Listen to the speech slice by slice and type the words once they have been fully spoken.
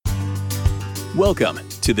Welcome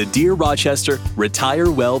to the Dear Rochester Retire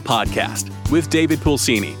Well podcast with David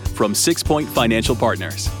Pulsini from 6 Point Financial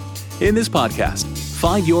Partners. In this podcast,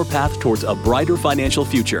 find your path towards a brighter financial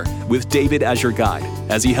future with David as your guide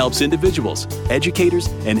as he helps individuals, educators,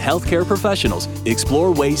 and healthcare professionals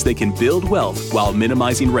explore ways they can build wealth while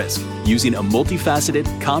minimizing risk using a multifaceted,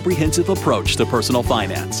 comprehensive approach to personal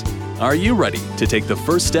finance. Are you ready to take the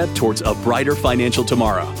first step towards a brighter financial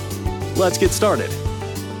tomorrow? Let's get started.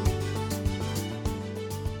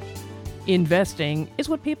 Investing is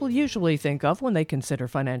what people usually think of when they consider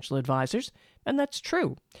financial advisors, and that's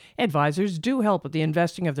true. Advisors do help with the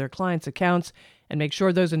investing of their clients' accounts and make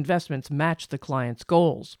sure those investments match the client's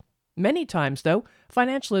goals. Many times, though,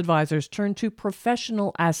 financial advisors turn to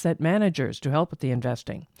professional asset managers to help with the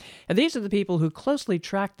investing. And these are the people who closely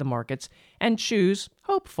track the markets and choose,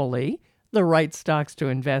 hopefully, the right stocks to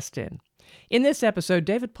invest in. In this episode,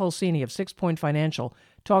 David Pulsini of 6 Point Financial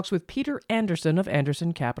talks with Peter Anderson of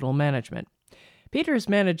Anderson Capital Management. Peter has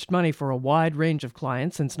managed money for a wide range of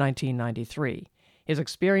clients since 1993. His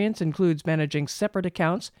experience includes managing separate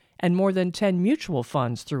accounts and more than 10 mutual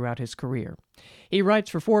funds throughout his career. He writes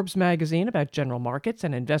for Forbes magazine about general markets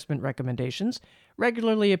and investment recommendations,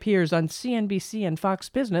 regularly appears on CNBC and Fox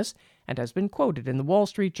Business, and has been quoted in the Wall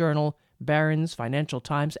Street Journal, Barron's, Financial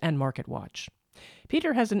Times, and MarketWatch.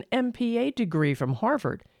 Peter has an MPA degree from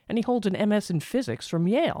Harvard, and he holds an MS in physics from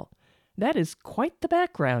Yale. That is quite the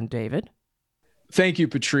background, David. Thank you,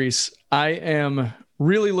 Patrice. I am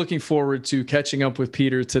really looking forward to catching up with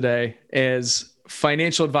Peter today. As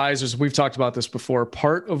financial advisors, we've talked about this before,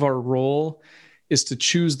 part of our role is to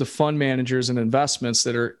choose the fund managers and investments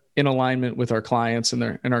that are in alignment with our clients and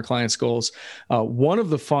our clients' goals. One of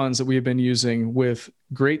the funds that we have been using with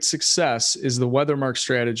great success is the Weathermark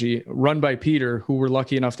strategy run by Peter, who we're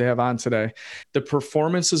lucky enough to have on today. The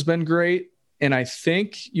performance has been great, and I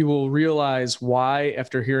think you will realize why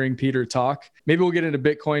after hearing Peter talk. Maybe we'll get into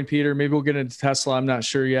Bitcoin, Peter. Maybe we'll get into Tesla. I'm not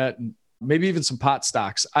sure yet. And maybe even some pot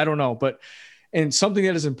stocks. I don't know. And something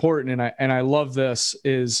that is important, and I love this,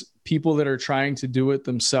 is people that are trying to do it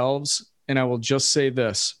themselves. And I will just say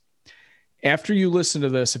this. After you listen to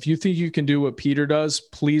this, if you think you can do what Peter does,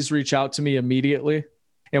 please reach out to me immediately.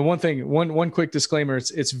 And one quick disclaimer,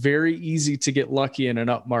 it's very easy to get lucky in an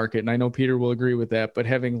up market. And I know Peter will agree with that, but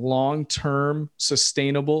having long-term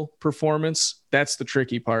sustainable performance, that's the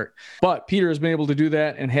tricky part. But Peter has been able to do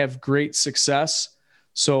that and have great success.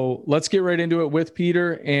 So let's get right into it with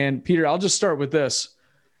Peter. And Peter, I'll just start with this.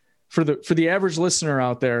 For the average listener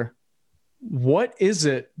out there, what is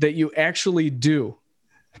it that you actually do?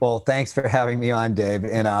 Well, thanks for having me on, Dave.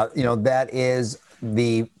 And, that is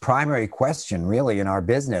the primary question really in our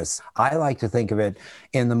business. I like to think of it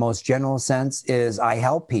in the most general sense is I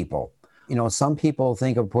help people. Some people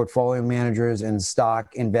think of portfolio managers and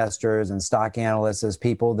stock investors and stock analysts as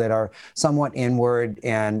people that are somewhat inward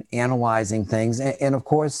and analyzing things. And of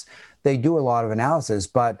course, they do a lot of analysis,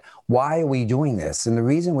 but why are we doing this? And the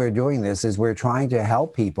reason we're doing this is we're trying to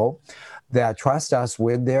help people that trust us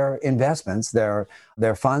with their investments, their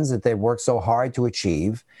funds that they've worked so hard to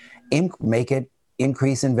achieve, make it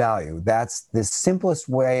increase in value. That's the simplest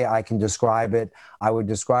way I can describe it. I would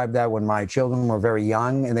describe that when my children were very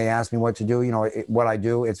young and they asked me what to do, what I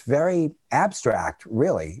do. It's very abstract,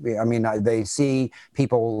 really. I mean, they see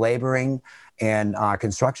people laboring and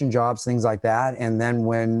construction jobs, things like that. And then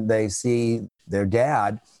when they see their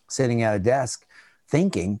dad sitting at a desk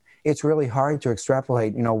thinking, it's really hard to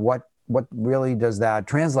extrapolate, what really does that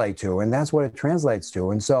translate to? And that's what it translates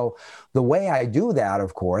to. And so the way I do that,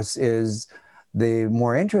 of course, is the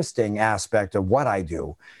more interesting aspect of what I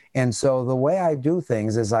do. And so the way I do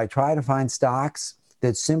things is I try to find stocks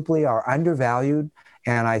that simply are undervalued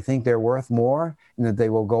and I think they're worth more and that they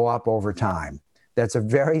will go up over time. That's a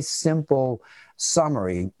very simple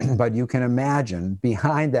summary, but you can imagine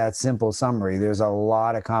behind that simple summary, there's a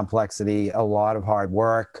lot of complexity, a lot of hard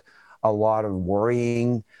work, a lot of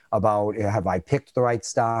worrying about, have I picked the right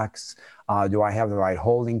stocks? Do I have the right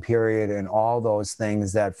holding period? And all those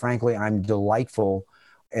things that, frankly, I'm delightful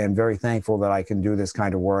and very thankful that I can do this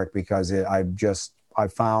kind of work because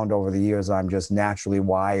I've found over the years, I'm just naturally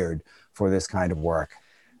wired for this kind of work.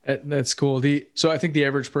 That's cool. So I think the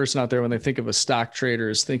average person out there, when they think of a stock trader,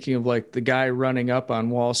 is thinking of like the guy running up on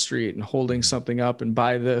Wall Street and holding something up and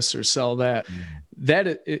buy this or sell that.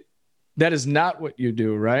 Mm-hmm. That is not what you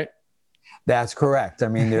do, right? That's correct. I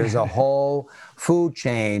mean, there's a whole food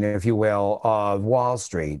chain, if you will, of Wall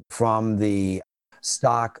Street, from the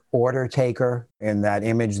stock order taker in that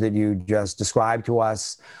image that you just described to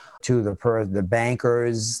us, to the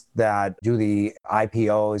bankers that do the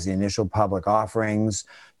IPOs, the initial public offerings,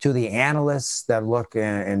 to the analysts that look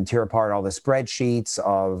and tear apart all the spreadsheets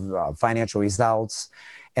of financial results.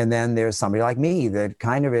 And then there's somebody like me that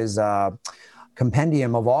kind of is a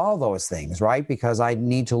compendium of all those things, right? Because I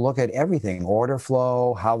need to look at everything: order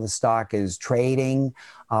flow, how the stock is trading,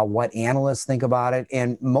 what analysts think about it,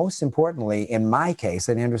 and most importantly, in my case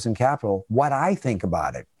at Anderson Capital, what I think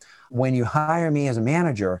about it. When you hire me as a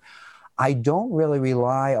manager, I don't really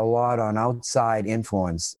rely a lot on outside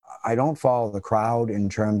influence. I don't follow the crowd in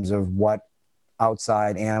terms of what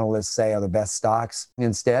outside analysts say are the best stocks.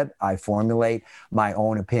 Instead, I formulate my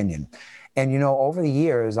own opinion. And, over the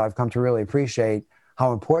years, I've come to really appreciate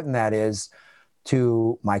how important that is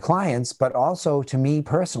to my clients, but also to me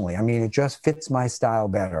personally. I mean, it just fits my style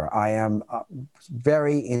better. I am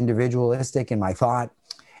very individualistic in my thought.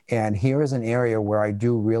 And here is an area where I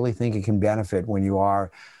do really think it can benefit when you are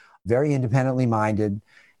very independently minded,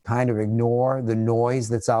 kind of ignore the noise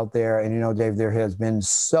that's out there. And, Dave, there has been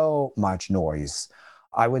so much noise.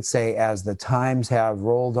 I would say as the times have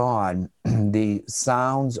rolled on, the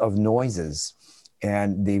sounds of noises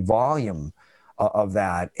and the volume of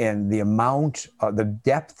that and the amount, the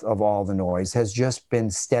depth of all the noise has just been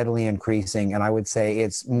steadily increasing. And I would say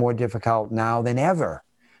it's more difficult now than ever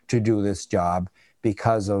to do this job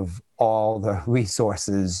because of all the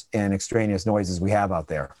resources and extraneous noises we have out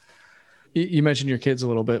there. You mentioned your kids a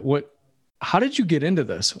little bit. How did you get into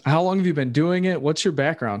this? How long have you been doing it? What's your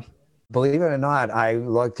background? Believe it or not, I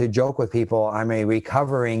like to joke with people, I'm a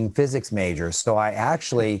recovering physics major. So I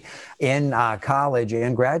actually, in college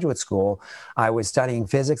and graduate school, I was studying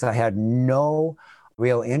physics. I had no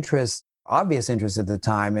real obvious interest at the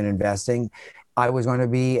time in investing. I was going to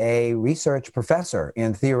be a research professor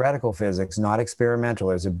in theoretical physics, not experimental.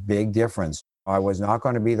 There's a big difference. I was not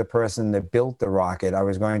going to be the person that built the rocket. I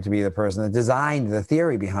was going to be the person that designed the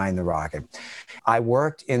theory behind the rocket. I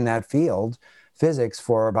worked in that field, physics,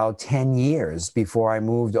 for about 10 years before I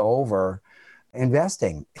moved over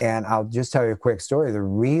investing. And I'll just tell you a quick story. The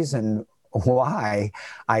reason why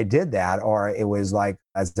I did that, or it was like,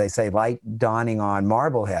 as they say, light dawning on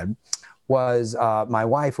Marblehead, was my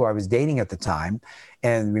wife, who I was dating at the time.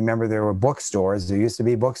 And remember, there were bookstores. There used to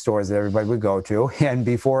be bookstores that everybody would go to. And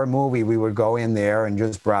before a movie, we would go in there and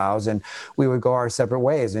just browse, and we would go our separate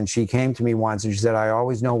ways. And she came to me once and she said, I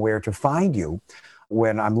always know where to find you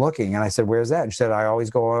when I'm looking. And I said, where's that? And she said, I always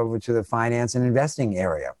go over to the finance and investing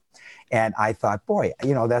area. And I thought, boy,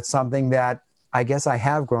 that's something that I guess I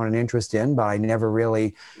have grown an interest in, but I never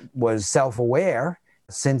really was self-aware.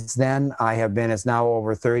 Since then, it's now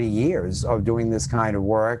over 30 years of doing this kind of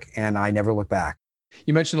work, and I never look back.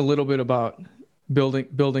 You mentioned a little bit about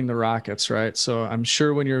building the rockets, right? So I'm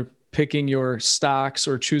sure when you're picking your stocks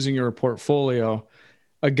or choosing your portfolio,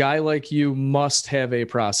 a guy like you must have a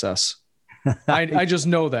process. I just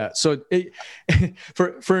know that. So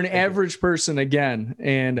for an average person, again,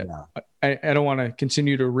 and I don't want to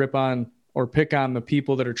continue to rip on or pick on the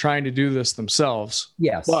people that are trying to do this themselves.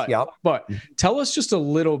 Yes. But tell us just a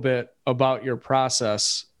little bit about your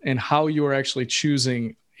process and how you are actually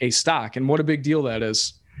choosing a stock and what a big deal that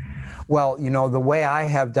is. Well, the way I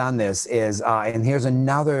have done this is, and here's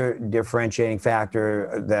another differentiating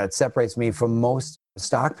factor that separates me from most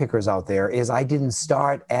stock pickers out there, is I didn't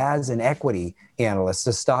start as an equity analyst,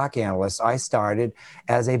 a stock analyst. I started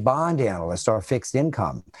as a bond analyst or fixed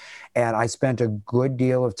income. And I spent a good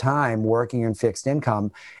deal of time working in fixed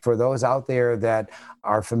income. For those out there that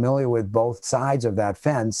are familiar with both sides of that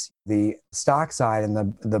fence, the stock side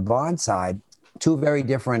and the bond side, two very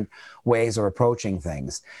different ways of approaching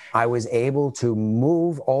things. I was able to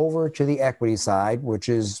move over to the equity side, which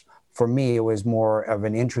is, for me, it was more of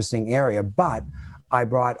an interesting area, but I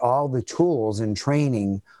brought all the tools and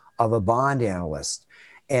training of a bond analyst.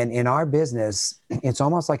 And in our business, it's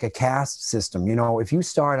almost like a caste system. If you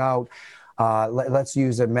start out, let's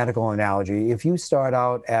use a medical analogy. If you start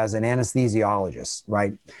out as an anesthesiologist,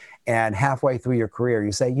 right, and halfway through your career,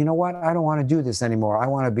 you say, you know what, I don't want to do this anymore. I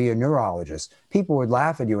want to be a neurologist. People would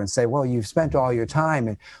laugh at you and say, well, you've spent all your time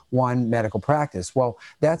in one medical practice. Well,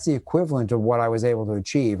 that's the equivalent of what I was able to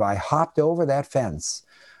achieve. I hopped over that fence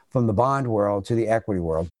from the bond world to the equity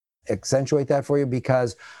world. Accentuate that for you,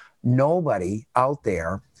 because nobody out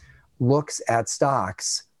there looks at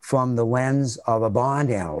stocks from the lens of a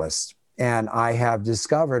bond analyst. And I have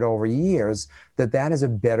discovered over years that that is a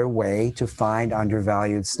better way to find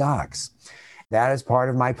undervalued stocks. That is part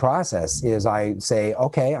of my process, is I say,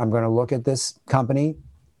 okay, I'm going to look at this company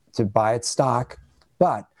to buy its stock,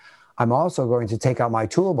 but I'm also going to take out my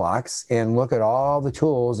toolbox and look at all the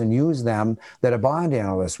tools and use them that a bond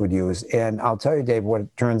analyst would use. And I'll tell you, Dave, what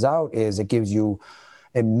it turns out is it gives you,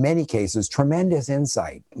 in many cases, tremendous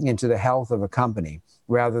insight into the health of a company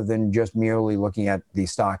rather than just merely looking at the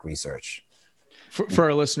stock research. For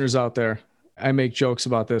our listeners out there, I make jokes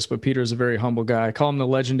about this, but Peter's a very humble guy. I call him the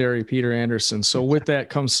legendary Peter Anderson. So with that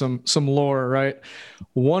comes some lore, right?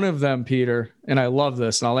 One of them, Peter, and I love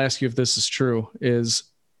this, and I'll ask you if this is true, is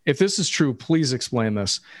if this is true, please explain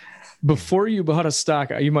this. Before you bought a stock,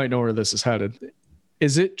 you might know where this is headed.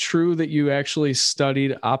 Is it true that you actually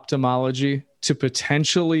studied ophthalmology to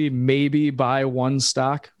potentially maybe buy one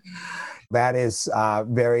stock? That is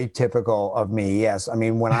very typical of me. Yes. I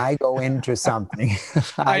mean, when I go into something,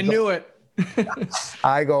 I knew it.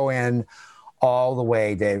 I go in all the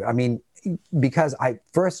way, Dave. I mean, because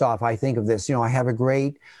first off, I think of this, I have a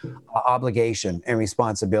great obligation and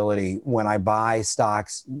responsibility when I buy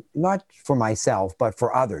stocks, not for myself, but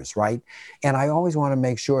for others, right? And I always want to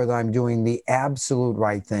make sure that I'm doing the absolute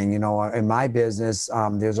right thing. In my business,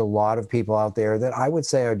 there's a lot of people out there that I would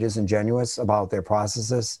say are disingenuous about their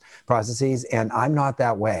processes, and I'm not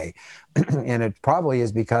that way. And it probably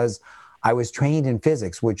is because I was trained in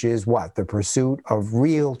physics, which is what? The pursuit of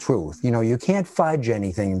real truth. You can't fudge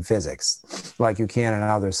anything in physics like you can in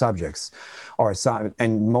other subjects,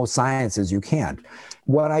 and most sciences you can't.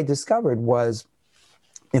 What I discovered was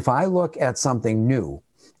if I look at something new,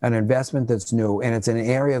 an investment that's new, and it's an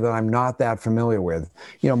area that I'm not that familiar with,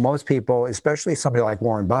 most people, especially somebody like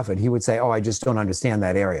Warren Buffett, he would say, oh, I just don't understand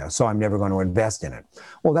that area, so I'm never going to invest in it.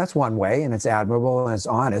 Well, that's one way, and it's admirable, and it's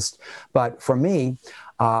honest. But for me,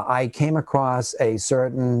 I came across a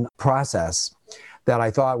certain process that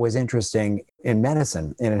I thought was interesting in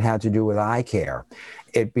medicine, and it had to do with eye care.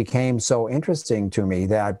 It became so interesting to me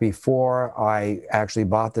that before I actually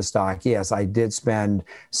bought the stock, yes, I did spend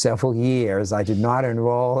several years. I did not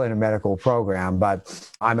enroll in a medical program,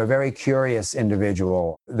 but I'm a very curious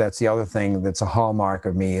individual. That's the other thing that's a hallmark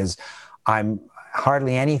of me is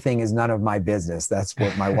hardly anything is none of my business. That's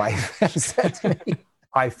what my wife has said to me.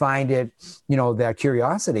 I find it, that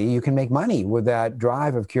curiosity, you can make money with that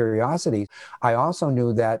drive of curiosity. I also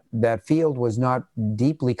knew that that field was not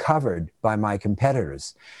deeply covered by my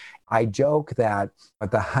competitors. I joke that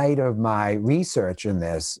at the height of my research in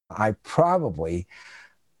this, I probably,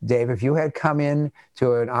 Dave, if you had come in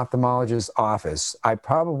to an ophthalmologist's office, I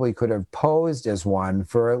probably could have posed as one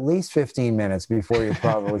for at least 15 minutes before you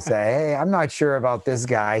probably say, hey, I'm not sure about this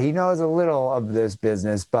guy. He knows a little of this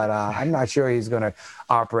business, but I'm not sure he's going to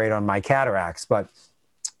operate on my cataracts. But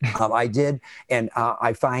I did, and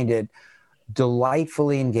I find it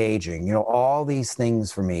delightfully engaging, all these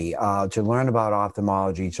things for me, to learn about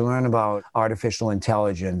ophthalmology, to learn about artificial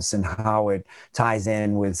intelligence and how it ties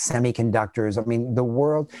in with semiconductors. I mean,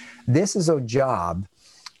 this is a job,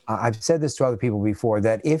 I've said this to other people before,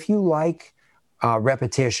 that if you like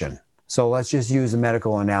repetition, so let's just use a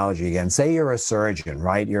medical analogy again. Say you're a surgeon,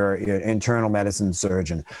 right? You're an internal medicine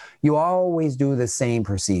surgeon. You always do the same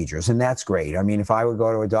procedures, and that's great. I mean, if I would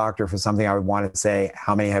go to a doctor for something, I would want to say,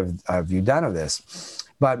 how many have you done of this?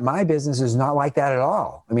 But my business is not like that at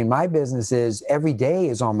all. I mean, my business is every day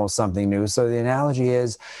is almost something new. So the analogy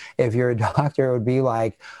is, if you're a doctor, it would be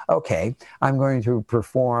like, okay, I'm going to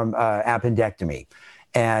perform appendectomy.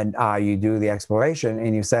 And you do the exploration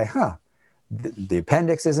and you say, the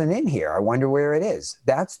appendix isn't in here. I wonder where it is.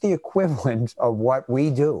 That's the equivalent of what we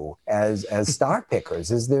do as stock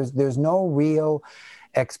pickers. Is there's no real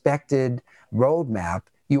expected roadmap.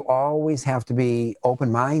 You always have to be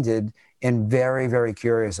open-minded and very, very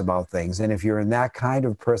curious about things. And if you're in that kind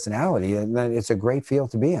of personality, then it's a great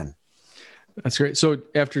field to be in. That's great. So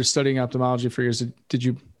after studying ophthalmology for years, did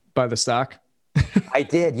you buy the stock? I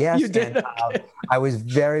did, yes. You did? And, okay. I was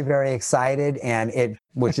very, very excited,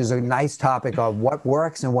 which is a nice topic of what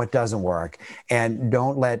works and what doesn't work. And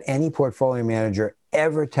don't let any portfolio manager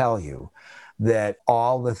ever tell you that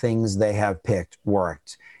all the things they have picked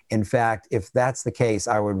worked. In fact, if that's the case,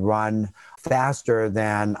 I would run faster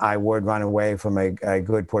than I would run away from a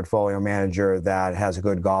good portfolio manager that has a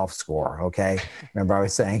good golf score, okay? Remember I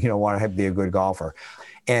was saying, want to be a good golfer.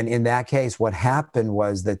 And in that case, what happened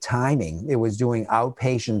was the timing. It was doing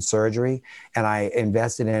outpatient surgery, and I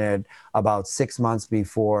invested in it about 6 months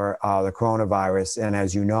before the coronavirus. And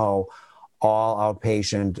as you know, all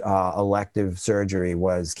outpatient elective surgery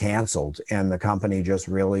was canceled, and the company just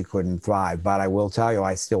really couldn't thrive. But I will tell you,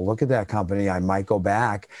 I still look at that company. I might go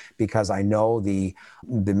back because I know the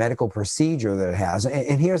medical procedure that it has.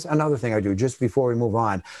 And here's another thing I do just before we move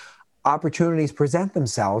on. opportunities present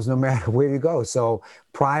themselves no matter where you go. So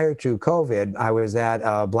prior to COVID, I was at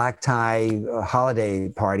a black tie holiday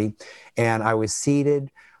party, and I was seated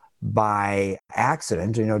by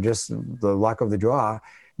accident, just the luck of the draw,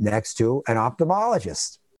 next to an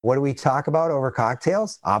ophthalmologist. What do we talk about over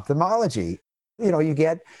cocktails? Ophthalmology. You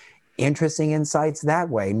get interesting insights that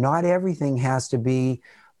way. Not everything has to be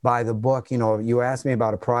by the book. You asked me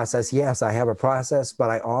about a process. Yes, I have a process, but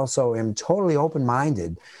I also am totally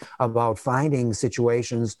open-minded about finding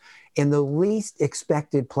situations in the least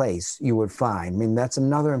expected place you would find. I mean, that's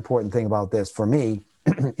another important thing about this for me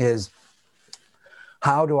is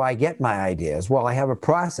how do I get my ideas? Well, I have a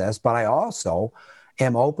process, but I also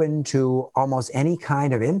am open to almost any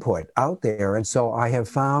kind of input out there. And so I have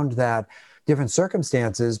found that different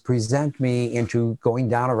circumstances present me into going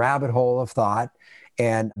down a rabbit hole of thought,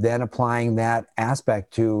 and then applying that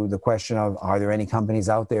aspect to the question of, are there any companies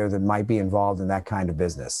out there that might be involved in that kind of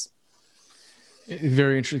business?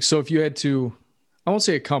 Very interesting. So if you had to, I won't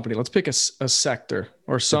say a company, let's pick a sector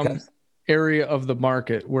or some area of the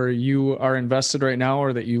market where you are invested right now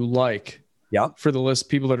or that you like. Yeah. For the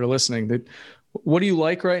people that are listening, what do you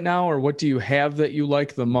like right now, or what do you have that you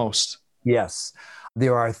like the most? Yes.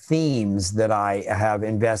 There are themes that I have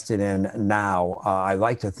invested in now. I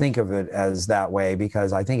like to think of it as that way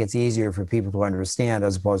because I think it's easier for people to understand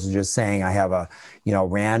as opposed to just saying I have a,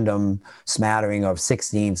 random smattering of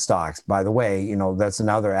 16 stocks. By the way, that's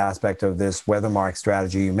another aspect of this Weathermark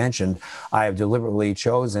strategy you mentioned. I have deliberately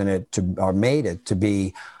chosen it or made it to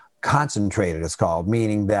be concentrated, it's called,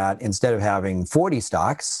 meaning that instead of having 40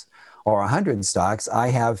 stocks, or 100 stocks, I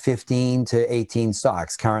have 15 to 18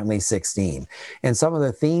 stocks, currently 16. And some of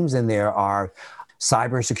the themes in there are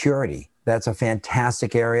cybersecurity. That's a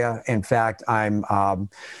fantastic area. In fact, I'm,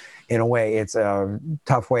 in a way, it's a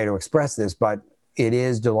tough way to express this, but it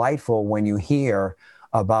is delightful when you hear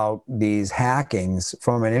about these hackings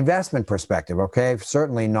from an investment perspective, okay?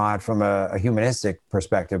 Certainly not from a humanistic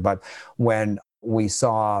perspective, but when we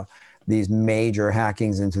saw these major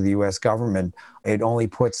hackings into the U.S. government, it only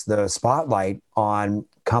puts the spotlight on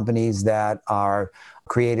companies that are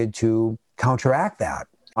created to counteract that.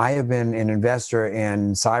 I have been an investor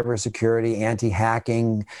in cybersecurity,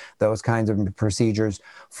 anti-hacking, those kinds of procedures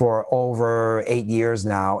for over 8 years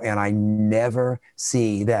now, and I never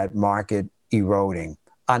see that market eroding.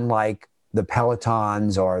 Unlike the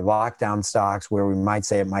Pelotons or lockdown stocks where we might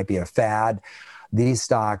say it might be a fad, these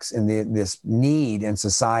stocks and this need in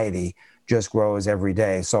society just grows every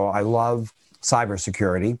day. So I love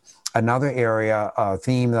cybersecurity. Another area,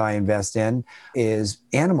 theme that I invest in is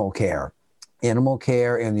animal care. Animal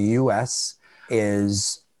care in the U.S.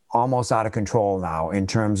 is almost out of control now in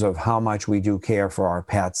terms of how much we do care for our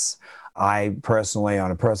pets. I personally,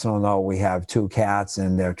 on a personal note, we have 2 cats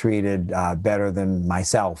and they're treated better than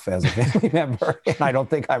myself as a family member. And I don't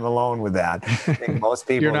think I'm alone with that. I think most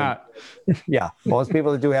people— You're not. Yeah, most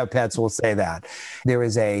people that do have pets will say that. There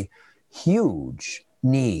is a huge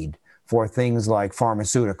need for things like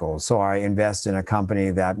pharmaceuticals. So I invest in a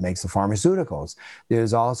company that makes the pharmaceuticals.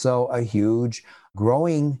 There's also a huge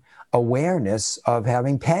growing awareness of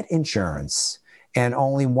having pet insurance, and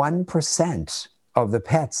only 1% of the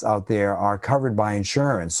pets out there are covered by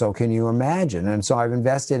insurance. So can you imagine? And so I've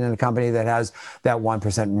invested in a company that has that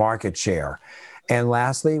 1% market share. And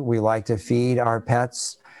lastly, we like to feed our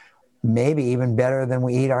pets maybe even better than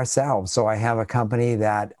we eat ourselves. So I have a company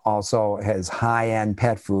that also has high-end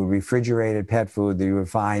pet food, refrigerated pet food that you would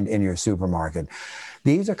find in your supermarket.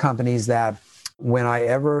 These are companies that when I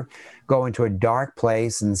ever go into a dark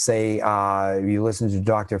place and say, you listen to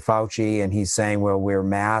Dr. Fauci and he's saying we'll wear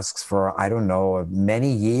masks for, I don't know,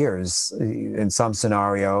 many years in some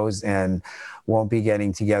scenarios and won't be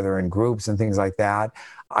getting together in groups and things like that,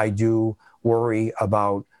 I do worry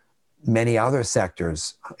about many other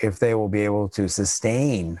sectors, if they will be able to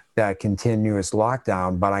sustain that continuous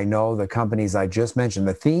lockdown. But I know the companies I just mentioned,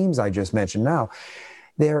 the themes I just mentioned now,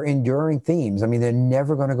 they're enduring themes. I mean, they're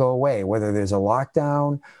never going to go away, whether there's a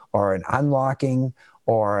lockdown or an unlocking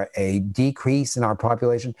or a decrease in our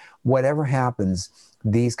population. Whatever happens,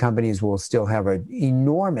 these companies will still have an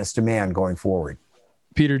enormous demand going forward.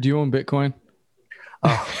 Peter, do you own Bitcoin?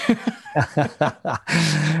 Oh.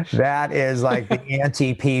 That is like the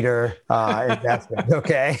anti-Peter investment.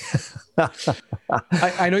 Okay.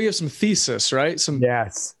 I know you have some thesis, right?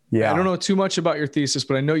 Yes. Yeah. I don't know too much about your thesis,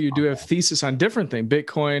 but I know you do have thesis on different things: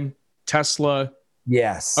 Bitcoin, Tesla.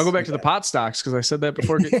 Yes. I'll go back to the pot stocks because I said that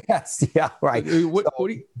before. Yes. Yeah. Right.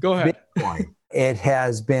 Go ahead. Bitcoin. It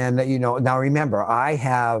has been, now remember,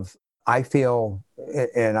 I feel,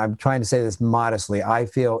 and I'm trying to say this modestly, I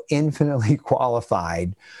feel infinitely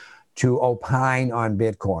qualified to opine on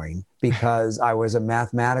Bitcoin because I was a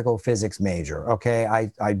mathematical physics major. Okay.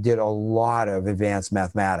 I did a lot of advanced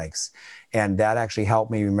mathematics, and that actually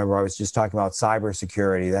helped me. Remember, I was just talking about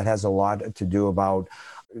cybersecurity. That has a lot to do about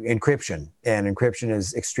encryption, and encryption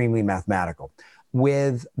is extremely mathematical.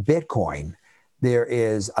 With Bitcoin, there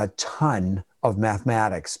is a ton of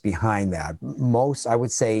mathematics behind that. Most, I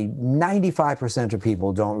would say 95% of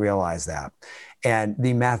people don't realize that. And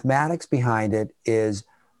the mathematics behind it is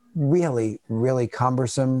really, really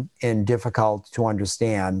cumbersome and difficult to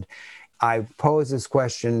understand. I pose this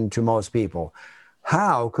question to most people.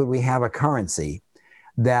 How could we have a currency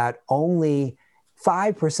that only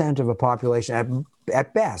 5% of a population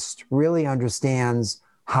at best really understands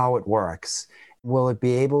how it works? Will it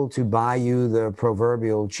be able to buy you the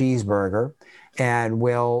proverbial cheeseburger? And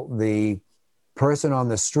will the person on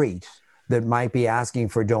the street that might be asking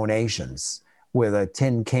for donations with a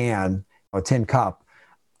tin can or tin cup,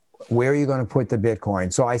 where are you going to put the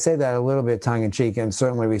Bitcoin? So I say that a little bit tongue-in-cheek and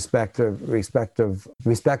certainly respectful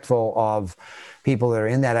of people that are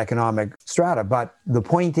in that economic strata. But the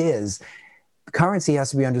point is, currency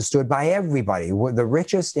has to be understood by everybody, the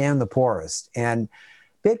richest and the poorest. And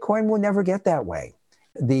Bitcoin will never get that way.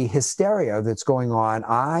 The hysteria that's going on,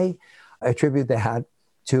 I attribute that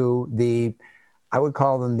to I would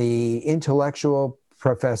call them the intellectual,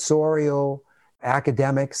 professorial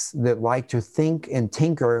academics that like to think and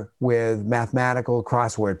tinker with mathematical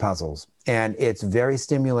crossword puzzles. And it's very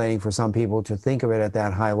stimulating for some people to think of it at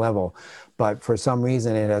that high level. But for some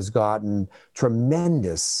reason, it has gotten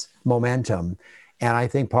tremendous momentum. And I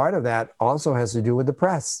think part of that also has to do with the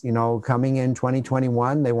press. You know, coming in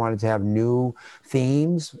 2021, they wanted to have new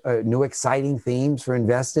themes, new exciting themes for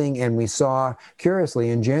investing. And we saw, curiously,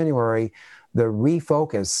 in January, the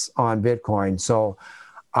refocus on Bitcoin. So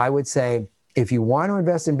I would say, if you want to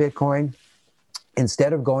invest in Bitcoin,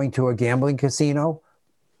 instead of going to a gambling casino,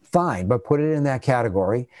 fine, but put it in that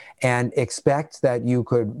category and expect that you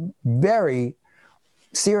could very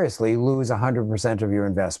seriously lose 100% of your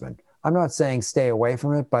investment. I'm not saying stay away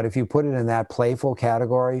from it, but if you put it in that playful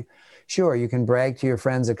category, sure, you can brag to your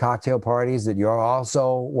friends at cocktail parties that you're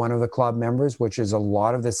also one of the club members, which is a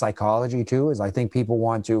lot of the psychology too, is I think people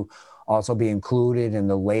want to also be included in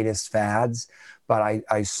the latest fads. But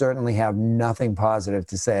I certainly have nothing positive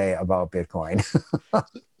to say about Bitcoin.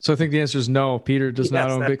 So I think the answer is no. Peter does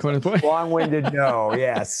not own Bitcoin. Long-winded no,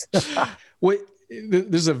 yes. Wait, this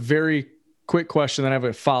is a very quick question, then I have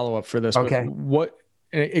a follow-up for this. Okay. But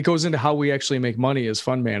it goes into how we actually make money as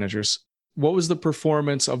fund managers. What was the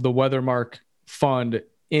performance of the Weathermark fund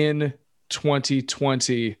in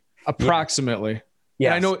 2020, approximately?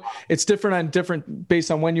 Yes. And I know it's different based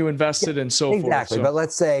on when you invested and so forth. Exactly. But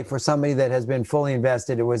let's say for somebody that has been fully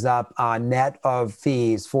invested, it was up net of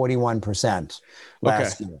fees 41%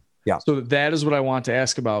 last year. Yeah. So that is what I want to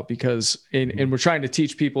ask about, because and we're trying to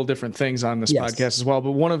teach people different things on this podcast as well.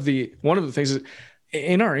 But one of the things is,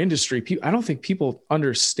 in our industry, I don't think people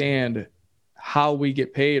understand how we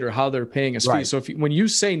get paid or how they're paying us fees. So when you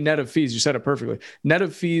say net of fees, you said it perfectly. Net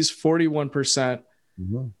of fees, 41%.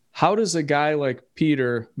 Mm-hmm. How does a guy like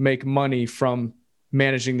Peter make money from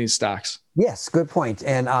managing these stocks? Yes, good point.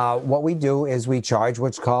 And what we do is we charge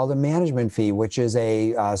what's called a management fee, which is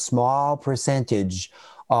a small percentage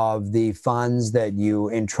of the funds that you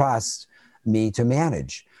entrust me to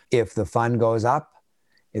manage. If the fund goes up,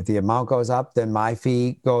 if the amount goes up, then my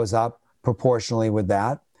fee goes up proportionally with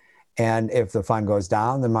that. And if the fund goes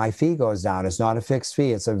down, then my fee goes down. It's not a fixed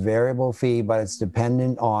fee. It's a variable fee, but it's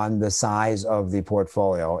dependent on the size of the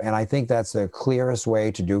portfolio. And I think that's the clearest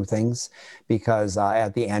way to do things, because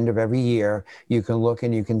at the end of every year, you can look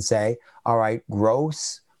and you can say, all right,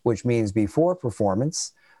 gross, which means before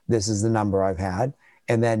performance, this is the number I've had,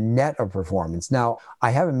 and then net of performance. Now,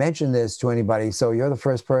 I haven't mentioned this to anybody, so you're the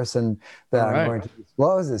first person that I'm going to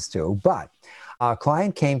disclose this to, but a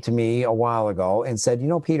client came to me a while ago and said, you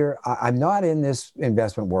know, Peter, I'm not in this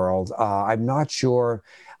investment world. I'm not sure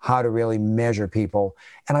how to really measure people.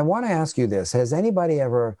 And I want to ask you this. Has anybody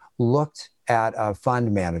ever looked at a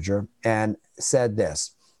fund manager and said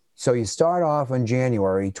this? So you start off in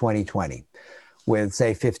January 2020 with,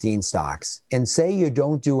 say, 15 stocks. And say you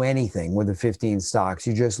don't do anything with the 15 stocks.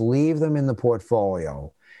 You just leave them in the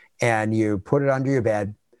portfolio and you put it under your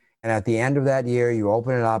bed. And at the end of that year, you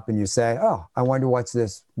open it up and you say, oh, I wonder what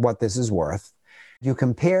this is worth. You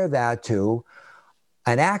compare that to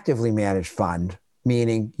an actively managed fund,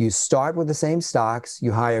 meaning you start with the same stocks,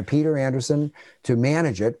 you hire Peter Anderson to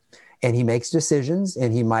manage it, and he makes decisions,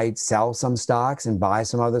 and he might sell some stocks and buy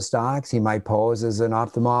some other stocks. He might pose as an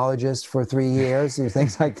ophthalmologist for 3 years and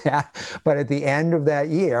things like that. But at the end of that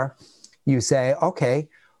year, you say, okay,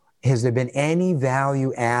 has there been any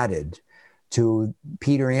value added to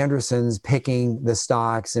Peter Anderson's picking the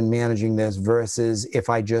stocks and managing this versus if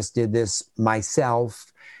I just did this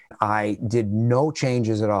myself, I did no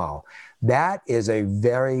changes at all? That is a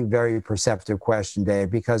very, very perceptive question,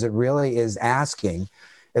 Dave, because it really is asking,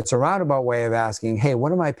 it's a roundabout way of asking, hey,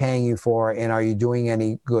 what am I paying you for? And are you doing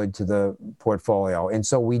any good to the portfolio? And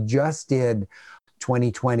so we just did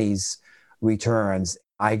 2020's returns.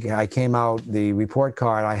 I came out, the report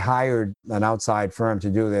card, I hired an outside firm to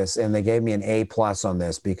do this, and they gave me an A+ on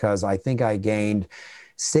this because I think I gained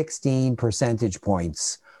 16 percentage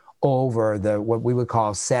points over the what we would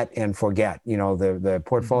call set and forget, the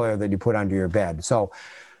portfolio that you put under your bed. So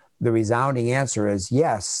the resounding answer is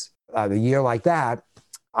yes. The year like that,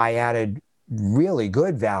 I added really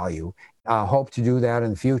good value. Hope to do that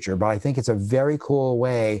in the future. But I think it's a very cool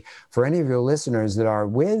way for any of your listeners that are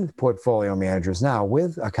with portfolio managers now,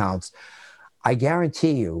 with accounts. I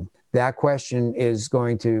guarantee you that question is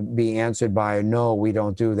going to be answered by no, we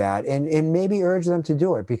don't do that. And maybe urge them to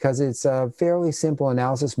do it because it's a fairly simple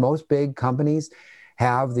analysis. Most big companies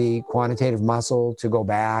have the quantitative muscle to go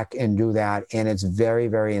back and do that. And it's very,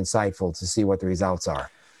 very insightful to see what the results are.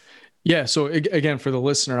 Yeah. So again, for the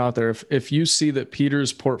listener out there, if you see that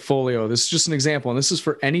Peter's portfolio, this is just an example, and this is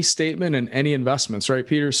for any statement and any investments, right,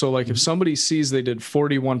 Peter? So like if somebody sees they did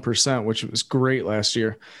 41%, which was great last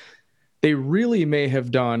year, they really may have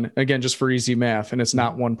done, again, just for easy math, and it's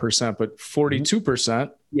not 1%, but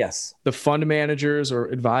 42%. Yes. The fund managers or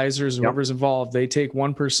advisors, whoever's involved, they take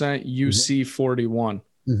 1%, you see 41.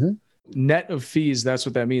 Net of fees, that's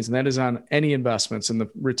what that means. And that is on any investments in the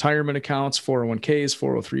retirement accounts, 401ks,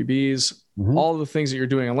 403bs, all the things that you're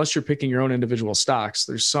doing, unless you're picking your own individual stocks,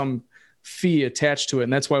 there's some fee attached to it.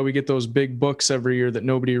 And that's why we get those big books every year that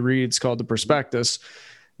nobody reads called the prospectus.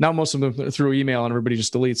 Now, most of them through email and everybody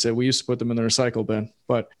just deletes it. We used to put them in the recycle bin,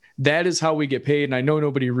 but that is how we get paid. And I know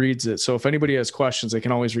nobody reads it. So if anybody has questions, they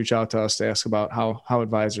can always reach out to us to ask about how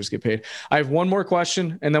advisors get paid. I have one more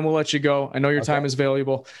question and then we'll let you go. I know your time is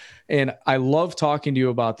valuable. And I love talking to you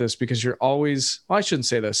about this because you're always, well, I shouldn't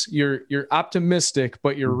say this. You're optimistic,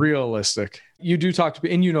 but you're realistic. You do talk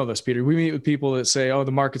to, and you know this, Peter, we meet with people that say, oh,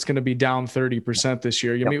 the market's going to be down 30% this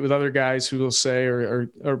year. You meet with other guys who will say, or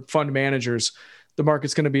fund managers, the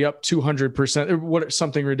market's going to be up 200% or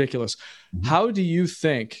something ridiculous. How do you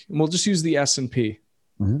think, and we'll just use the S&P.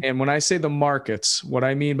 And when I say the markets, what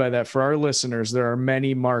I mean by that for our listeners, there are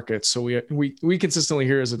many markets. So we consistently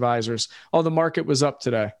hear as advisors, oh, the market was up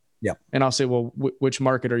today. Yep. And I'll say, well, which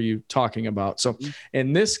market are you talking about? So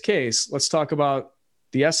in this case, let's talk about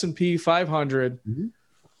the S&P 500.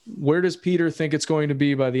 Where does Peter think it's going to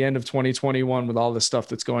be by the end of 2021 with all the stuff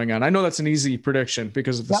that's going on? I know that's an easy prediction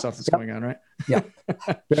because of the stuff that's going on, right? Yeah.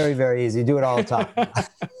 Very, very easy. Do it all the time.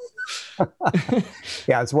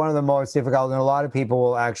 Yeah, it's one of the most difficult. And a lot of people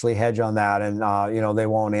will actually hedge on that and, they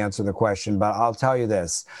won't answer the question. But I'll tell you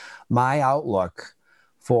this, my outlook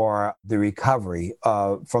for the recovery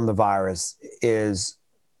from the virus is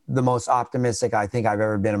the most optimistic I think I've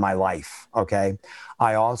ever been in my life. Okay.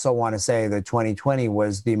 I also want to say that 2020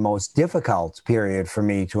 was the most difficult period for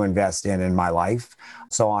me to invest in my life.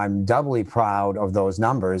 So I'm doubly proud of those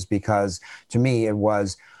numbers because to me, it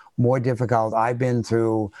was more difficult. I've been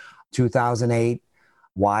through 2008,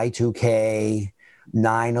 Y2K,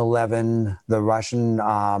 9/11, the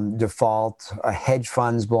Russian default, hedge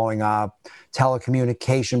funds blowing up,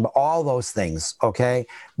 telecommunication, all those things. Okay.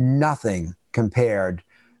 Nothing compared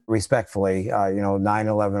respectfully,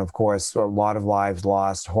 9/11, of course, a lot of lives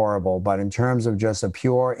lost, horrible. But in terms of just a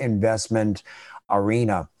pure investment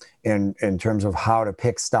arena, in terms of how to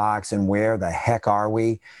pick stocks and where the heck are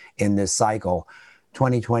we in this cycle,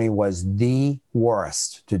 2020 was the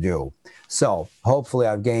worst to do. So hopefully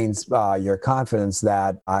I've gained your confidence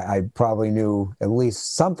that I probably knew at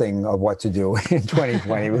least something of what to do in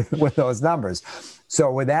 2020 with those numbers.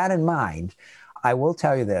 So with that in mind, I will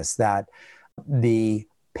tell you this, that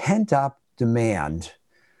pent-up demand.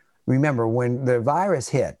 Remember, when the virus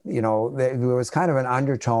hit, there was kind of an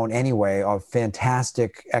undertone anyway of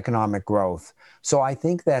fantastic economic growth. So I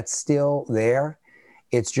think that's still there.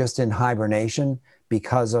 It's just in hibernation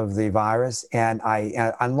because of the virus. And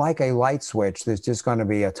unlike a light switch, there's just going to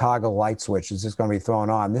be a toggle light switch that's just going to be thrown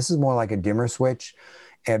on. This is more like a dimmer switch.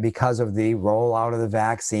 And because of the rollout of the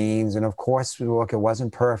vaccines. And of course, look, it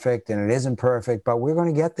wasn't perfect and it isn't perfect, but we're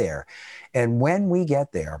going to get there. And when we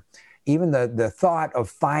get there, even the thought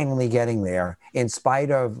of finally getting there, in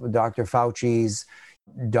spite of Dr. Fauci's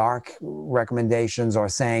dark recommendations or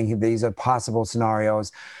saying these are possible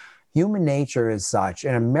scenarios, human nature is such,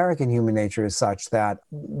 and American human nature is such that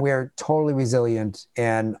we're totally resilient.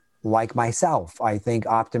 And like myself, I think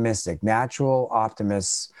optimistic, natural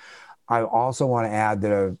optimists. I also want to add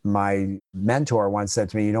that my mentor once said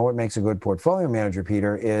to me, you know what makes a good portfolio manager,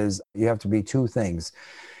 Peter, is you have to be two things.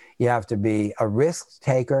 You have to be a risk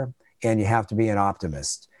taker and you have to be an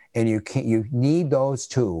optimist. And you need those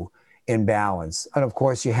two in balance. And of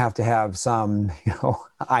course, you have to have some,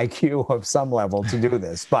 IQ of some level to do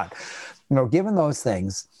this. But, given those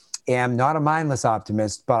things, I'm not a mindless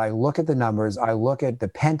optimist, but I look at the numbers. I look at the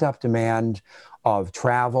pent-up demand of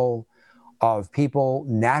travel, of people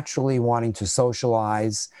naturally wanting to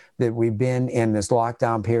socialize, that we've been in this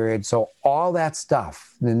lockdown period. So all that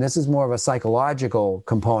stuff, and this is more of a psychological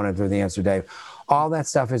component of the answer, Dave, all that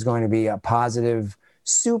stuff is going to be a positive,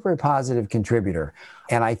 super positive contributor.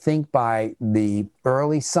 And I think by the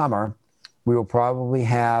early summer, we will probably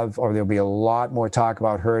have, or there'll be a lot more talk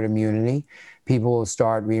about herd immunity. People will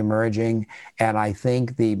start reemerging. And I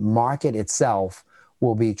think the market itself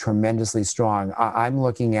will be tremendously strong. I'm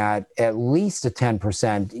looking at least a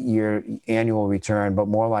 10% year annual return, but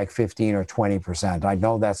more like 15 or 20%. I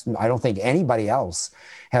know I don't think anybody else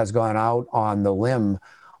has gone out on the limb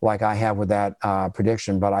like I have with that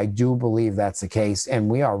prediction, but I do believe that's the case. And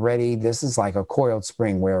we are ready. This is like a coiled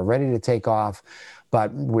spring. We're ready to take off,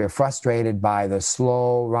 but we're frustrated by the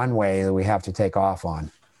slow runway that we have to take off on.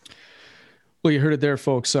 Well, you heard it there,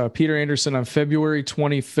 folks. Peter Anderson on February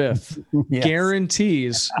 25th. Yes.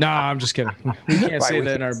 Guarantees. No, I'm just kidding. We can't say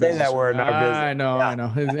that in our business. Say that word in our business. I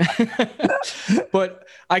know. But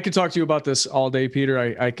I could talk to you about this all day,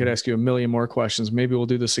 Peter. I could ask you a million more questions. Maybe we'll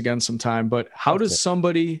do this again sometime. But how does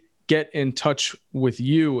somebody get in touch with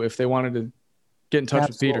you if they wanted to get in touch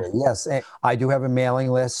with Peter? Yes, I do have a mailing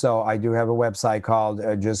list. So I do have a website called,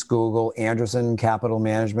 just Google Anderson Capital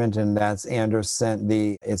Management, and that's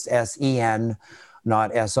Anderson, it's S-E-N,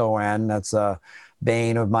 not S-O-N. That's a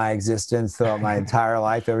bane of my existence throughout my entire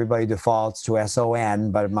life. Everybody defaults to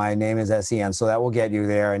S-O-N, but my name is S-E-N. So that will get you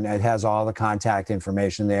there, and it has all the contact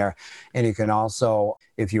information there. And you can also,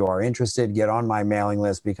 if you are interested, get on my mailing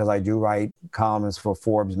list, because I do write columns for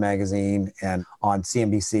Forbes magazine and on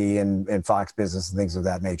CNBC and Fox Business and things of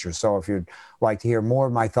that nature. So if you'd like to hear more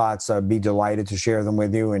of my thoughts, I'd be delighted to share them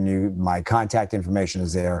with you. And my contact information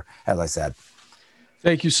is there, as I said.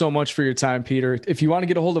 Thank you so much for your time, Peter. If you want to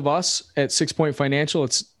get a hold of us at 6 Point Financial,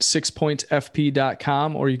 it's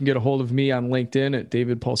 6pointfp.com, or you can get a hold of me on LinkedIn at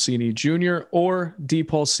David Paulsini Jr. or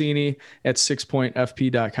dpaulsini at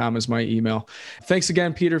 6pointfp.com is my email. Thanks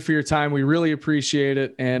again, Peter, for your time. We really appreciate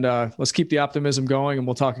it. And let's keep the optimism going, and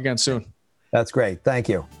we'll talk again soon. That's great. Thank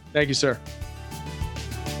you. Thank you, sir.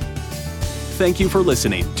 Thank you for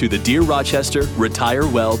listening to the Dear Rochester Retire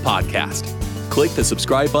Well podcast. Click the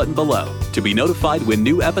subscribe button below to be notified when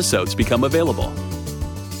new episodes become available.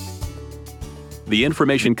 The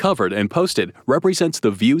information covered and posted represents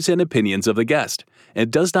the views and opinions of the guest and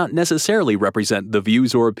does not necessarily represent the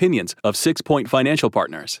views or opinions of 6 Point Financial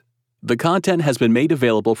Partners. The content has been made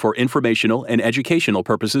available for informational and educational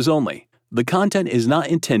purposes only. The content is not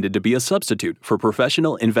intended to be a substitute for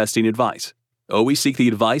professional investing advice. Always seek the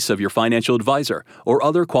advice of your financial advisor or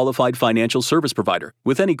other qualified financial service provider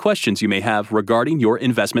with any questions you may have regarding your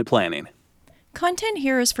investment planning. Content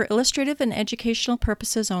here is for illustrative and educational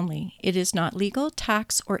purposes only. It is not legal,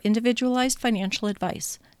 tax, or individualized financial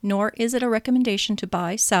advice, nor is it a recommendation to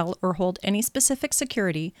buy, sell, or hold any specific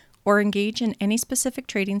security or engage in any specific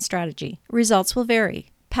trading strategy. Results will vary.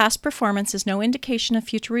 Past performance is no indication of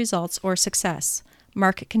future results or success.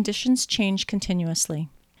 Market conditions change continuously.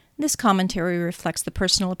 This commentary reflects the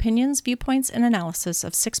personal opinions, viewpoints, and analysis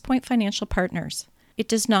of 6 Point Financial Partners. It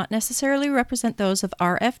does not necessarily represent those of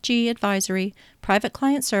RFG Advisory, Private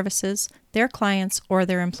Client Services, their clients, or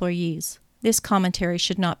their employees. This commentary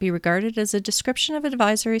should not be regarded as a description of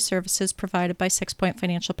advisory services provided by 6 Point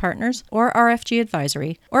Financial Partners or RFG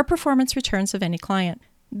Advisory, or performance returns of any client.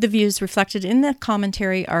 The views reflected in the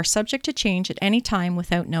commentary are subject to change at any time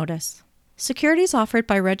without notice. Securities offered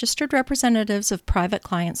by registered representatives of Private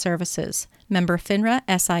Client Services, member FINRA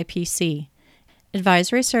SIPC.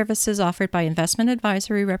 Advisory services offered by investment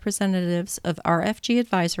advisory representatives of RFG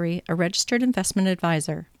Advisory, a registered investment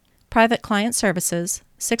advisor. Private Client Services,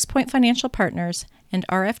 6 Point Financial Partners, and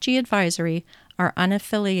RFG Advisory are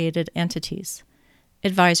unaffiliated entities.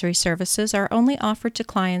 Advisory services are only offered to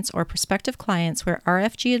clients or prospective clients where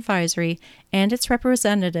RFG Advisory and its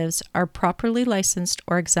representatives are properly licensed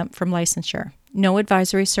or exempt from licensure. No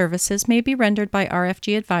advisory services may be rendered by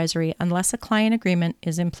RFG Advisory unless a client agreement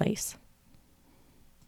is in place.